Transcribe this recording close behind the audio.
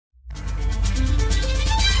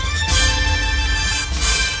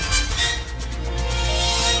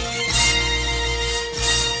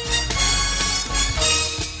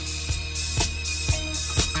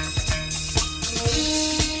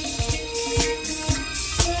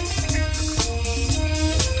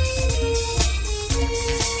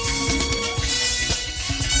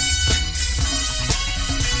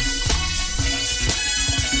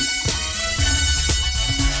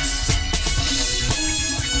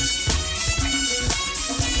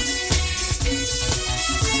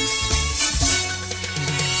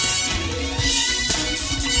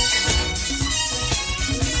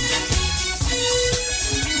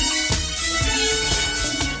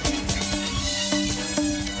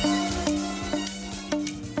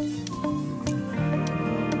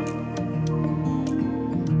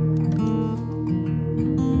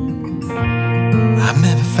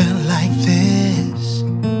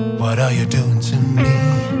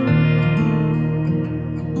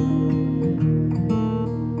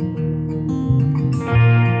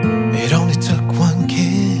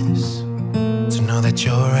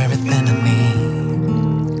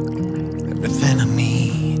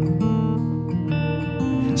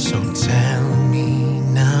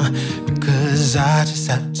'cause I just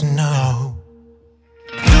have to know.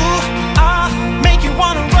 Do I make you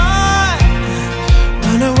wanna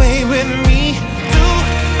run away with me? Do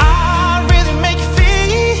I really make you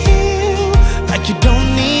feel like you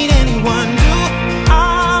don't need anyone? Do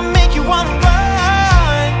I make you wanna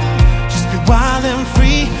run, just be wild and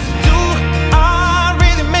free? Do I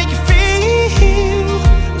really make you feel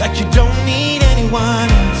like you don't need anyone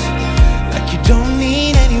else? Like you don't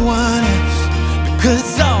need anyone else?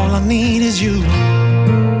 Because all I need is you.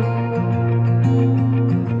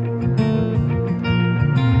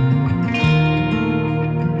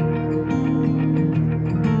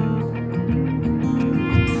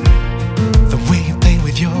 The way you play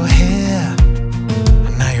with your hair,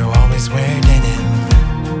 and now you always wear denim.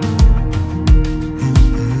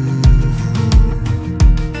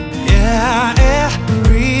 Yeah,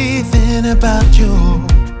 everything about you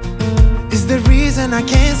is the reason I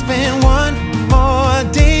can't spend one more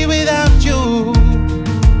day without you.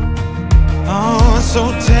 Oh, so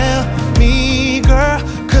tell me, girl,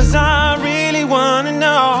 'cause I really wanna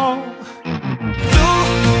know. Do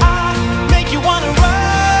I make you wanna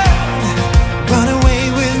run away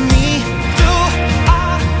with me? Do I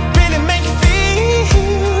really make you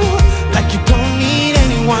feel like you don't need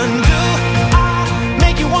anyone? Do I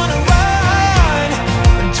make you wanna run,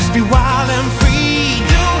 just be wild and free?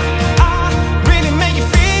 Do I really make you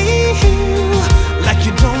feel like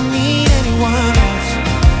you don't need anyone else?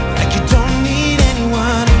 Like you don't need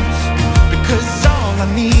anyone else? Because all I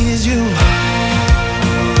need is you.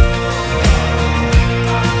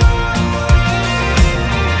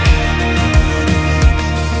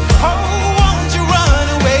 Oh, won't you run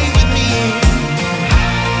away with me?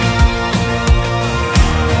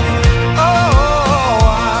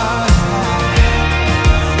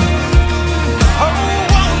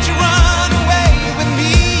 Won't you run away with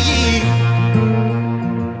me?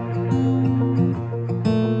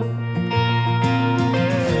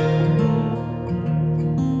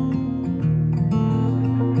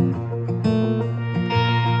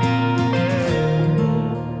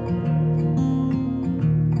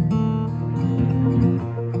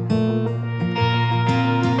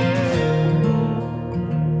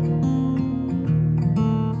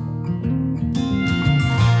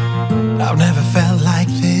 I've never felt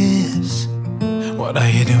like this. What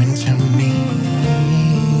are you doing to me?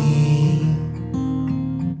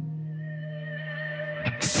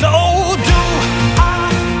 So do I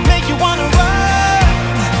make you wanna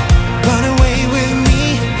run away with me?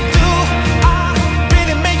 Do I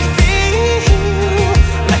really make you feel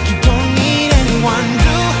like you don't need anyone?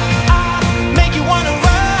 Do I make you wanna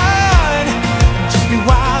run, just be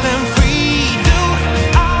wild and free? Do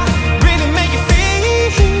I really make you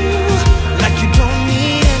feel like you don't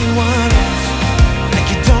need anyone else? Like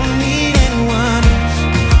you don't need anyone else?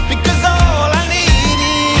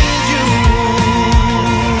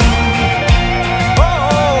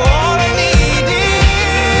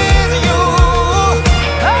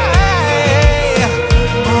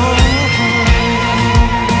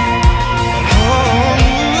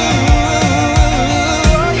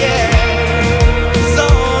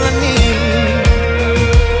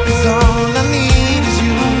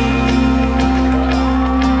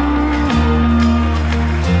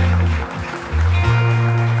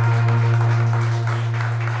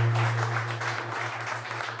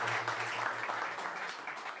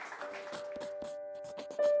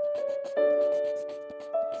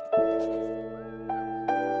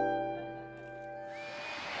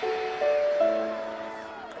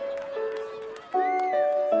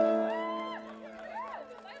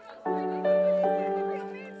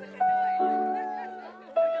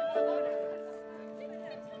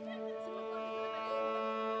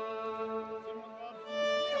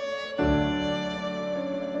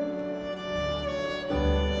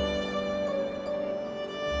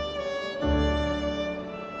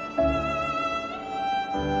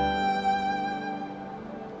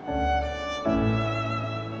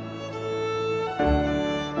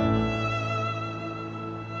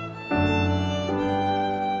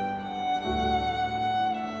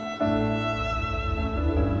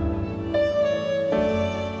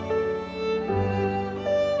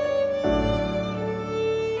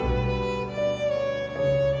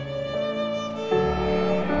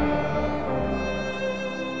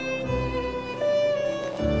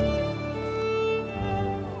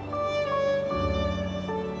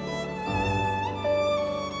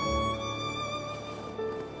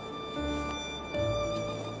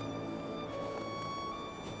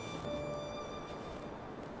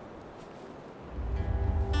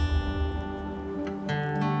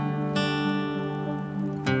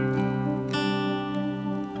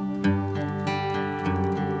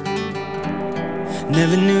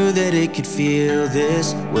 Never knew that it could feel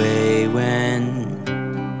this way when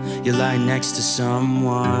you lie next to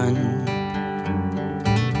someone.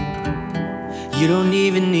 You don't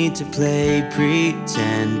even need to play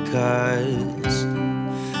pretend, 'cause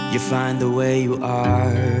you're fine the way you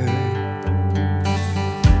are.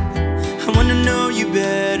 I wanna know you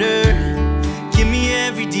better, give me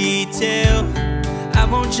every detail. I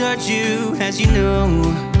won't judge you, as you know.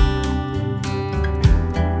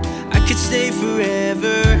 I could stay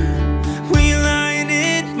forever when you're lying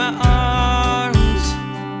in my arms.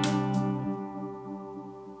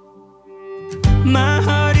 My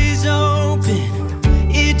heart is open,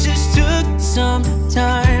 it just took some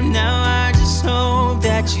time. Now I just hope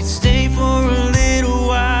that you'd stay for a little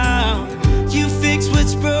while. You fix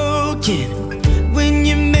what's broken when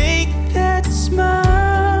you make that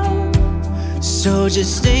smile. So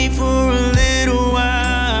just stay for a little while.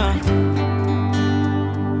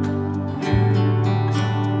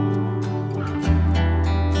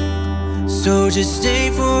 So just stay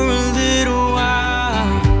for a little while.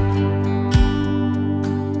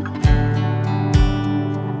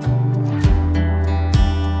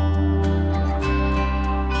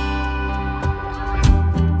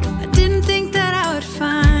 I didn't think that I would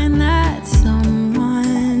find that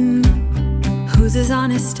someone who's as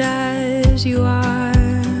honest as you are.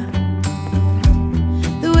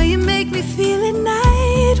 The way you make me feel at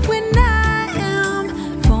night when I am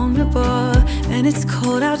vulnerable and it's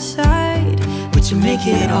cold outside, but you make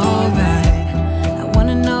it alright. I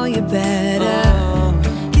wanna know you better,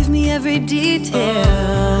 give me every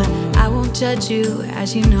detail. I won't judge you,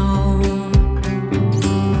 as you know.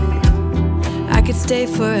 I could stay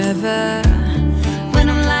forever